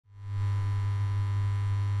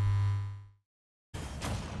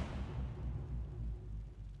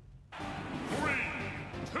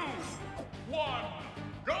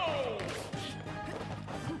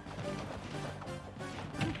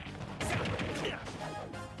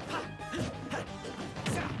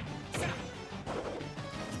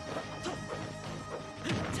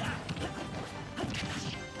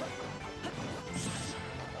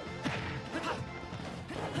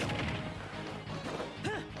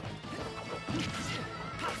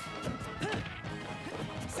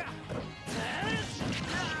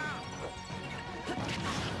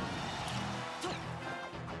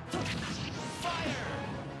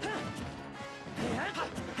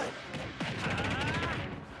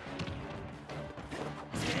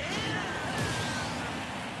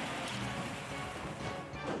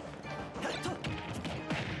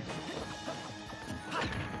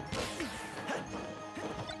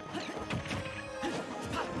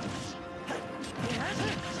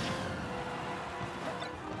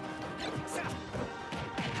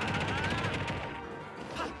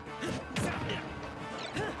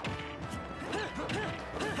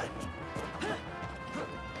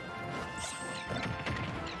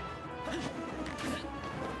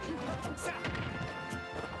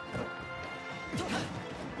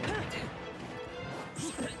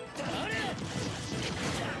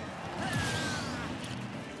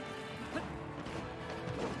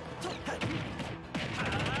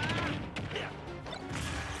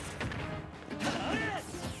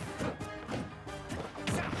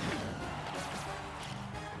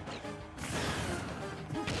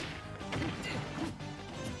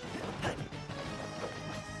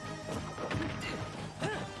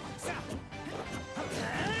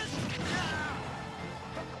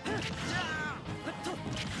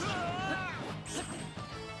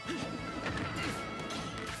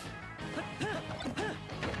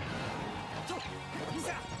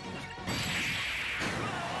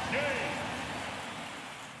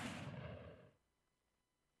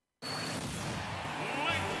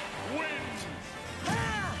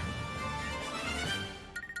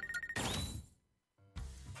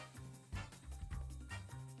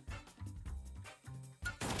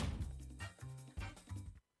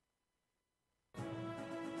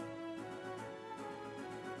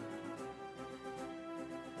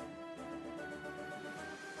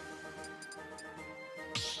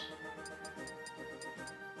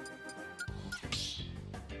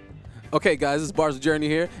Okay, guys, this is Bar's Journey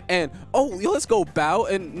here, and oh, yo, let's go Bow.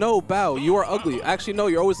 And no, Bow, you are ugly. Actually, no,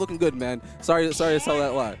 you're always looking good, man. Sorry to tell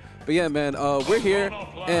that lie. But yeah, man, we're here,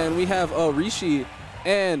 and we have Rishi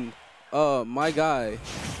and my guy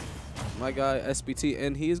SPT,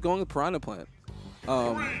 and he is going with Piranha Plant.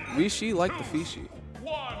 Rishi like the fishy.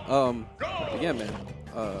 Yeah, man.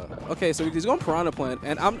 Okay, so he's going Piranha Plant,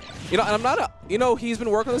 and I'm not a, he's been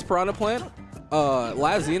working on this Piranha Plant.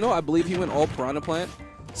 Last Xeno, I believe he went all Piranha Plant.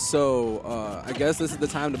 So I guess this is the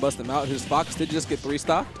time to bust him out. His Fox did just get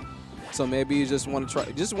 3-stocked, so maybe he just wants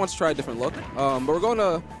to try a different look. But we're going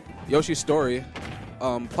to Yoshi's story.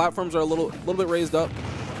 Platforms are a little bit raised up,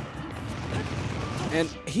 and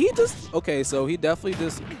he just so he definitely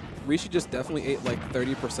Rishi just definitely ate like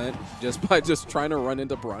 30% just by trying to run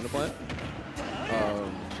into Piranha Plant.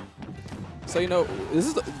 So this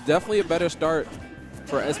is definitely a better start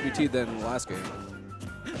for SPT than the last game.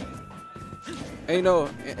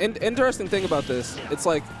 And interesting thing about this, it's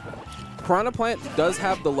like Piranha Plant does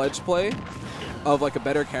have the ledge play of like a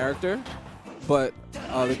better character, but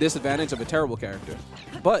the disadvantage of a terrible character.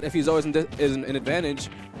 But if he's always in an advantage,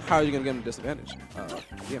 how are you gonna get him a disadvantage?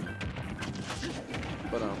 Yeah, man.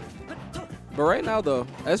 But right now though,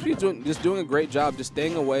 SP is doing a great job just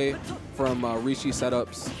staying away from Rishi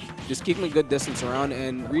setups, just keeping a good distance around,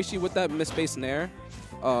 and Rishi with that misspaced nair,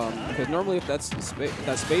 because normally if that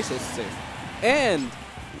space is safe. And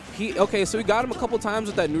so we got him a couple times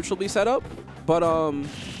with that neutral B setup, but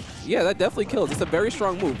yeah, that definitely kills. It's a very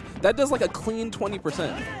strong move. That does like a clean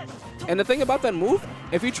 20%. And the thing about that move,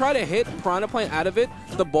 if you try to hit Piranha Plant out of it,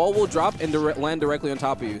 the ball will drop and land directly on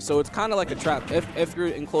top of you. So it's kind of like a trap if you're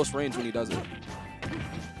in close range when he does it.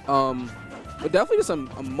 But definitely just a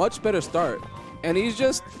much better start. And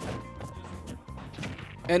he's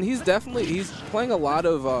playing a lot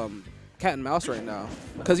of cat and mouse right now,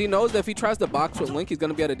 because he knows that if he tries to box with Link, he's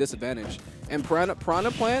going to be at a disadvantage. And Piranha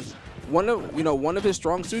Plant, one of his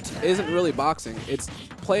strong suits isn't really boxing. It's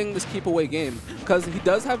playing this keep away game, because he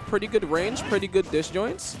does have pretty good range, pretty good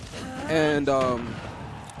disjoints, and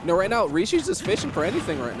right now Rishi's just fishing for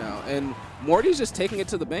anything right now, and Morty's just taking it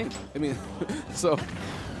to the bank. I mean, so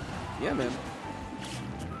yeah, man.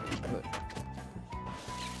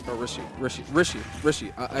 Or Rishi.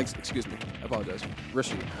 Excuse me. I apologize.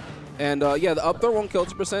 Rishi. And yeah, the up throw won't kill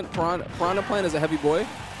 2%. Piranha Plant is a heavy boy.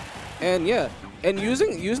 And yeah, and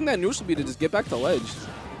using that neutral B to just get back to ledge.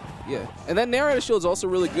 Yeah. And that nair out of shield is also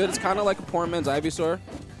really good. It's kind of like a poor man's Ivysaur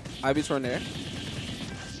nair.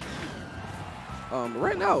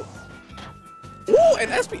 Right now. Ooh, and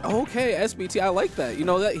SPT, I like that.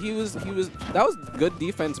 That was good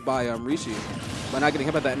defense by Rishi by not getting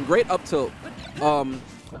hit by that. And great up tilt.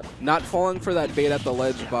 Not falling for that bait at the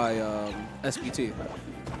ledge by SPT.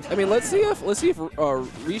 I mean, let's see if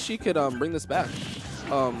Rishi could bring this back.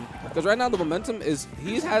 Because right now the momentum is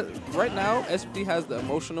right now SPT has the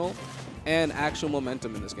emotional and actual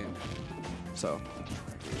momentum in this game. So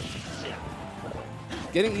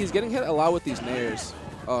he's getting hit a lot with these nairs.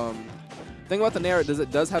 Thing about the nair,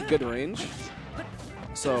 it does have good range.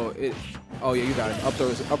 So oh yeah, you got it. Up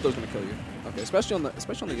throw's gonna kill you. Okay, especially on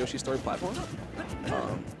the Yoshi story platform.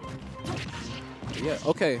 Yeah,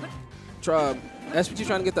 okay. SPT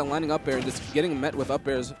trying to get that landing up air and just getting met with up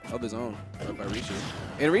airs of his own by Rishi.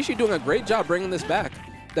 And Rishi doing a great job bringing this back.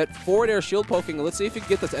 That forward air shield poking. Let's see if he can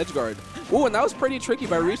get this edge guard. Ooh, and that was pretty tricky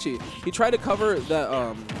by Rishi. He tried to cover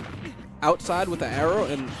the outside with the arrow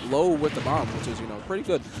and low with the bomb, which is pretty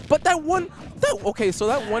good. But that one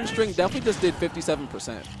string definitely just did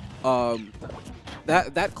 57%.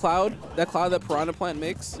 That cloud that Piranha Plant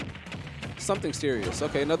makes, something serious.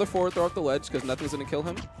 Okay, another forward throw off the ledge because nothing's gonna kill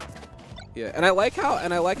him. Yeah, and I like how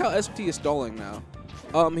SPT is stalling now.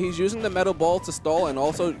 He's using the metal ball to stall and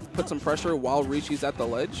also put some pressure while Rishi's at the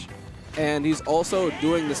ledge. And he's also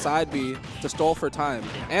doing the side B to stall for time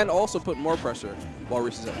and also put more pressure while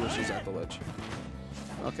Rishi's at the ledge.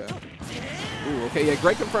 Okay. Ooh, okay, yeah,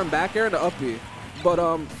 great confirmed back air to up B. But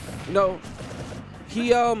he's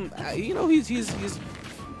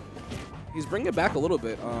bringing it back a little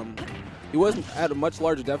bit. He wasn't at a much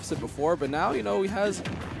larger deficit before, but now he has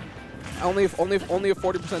only a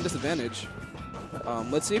 40% disadvantage.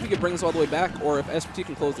 Let's see if he can bring this all the way back, or if SPT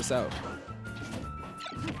can close this out.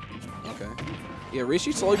 Okay. Yeah,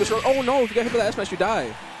 Rishi slowly but surely. Oh no! If you get hit by that S-Smash, you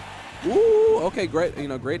die. Ooh. Okay, great.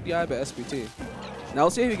 Great DI by SPT. Now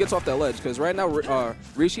let's see if he gets off that ledge, because right now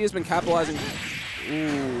Rishi has been capitalizing.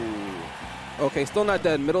 Ooh. Okay, still not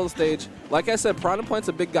dead. Middle of the stage. Like I said, Piranha Plant's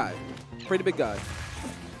a big guy. Pretty big guy.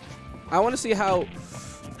 I want to see how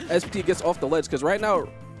SPT gets off the ledge, because right now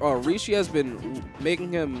Rishi has been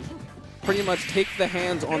making him pretty much take the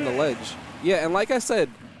hands on the ledge. Yeah, and like I said,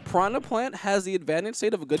 Piranha Plant has the advantage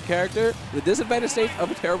state of a good character, the disadvantage state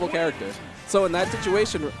of a terrible character. So in that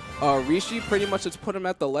situation, Rishi pretty much just put him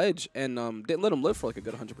at the ledge and didn't let him live for like a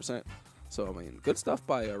good 100%. So, I mean, good stuff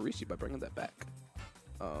by Rishi by bringing that back.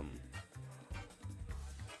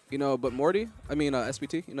 You know, but Morty, I mean,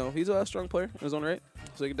 SPT, you know, he's a strong player in his own right.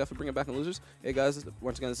 So you can definitely bring it back in losers. Hey, guys,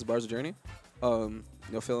 once again, this is Bar's Journey. You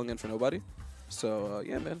know, filling in for nobody. So,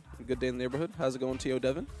 yeah, man, good day in the neighborhood. How's it going, T.O.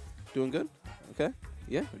 Devin? Doing good? Okay.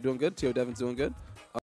 Yeah, doing good. T.O. Devin's doing good.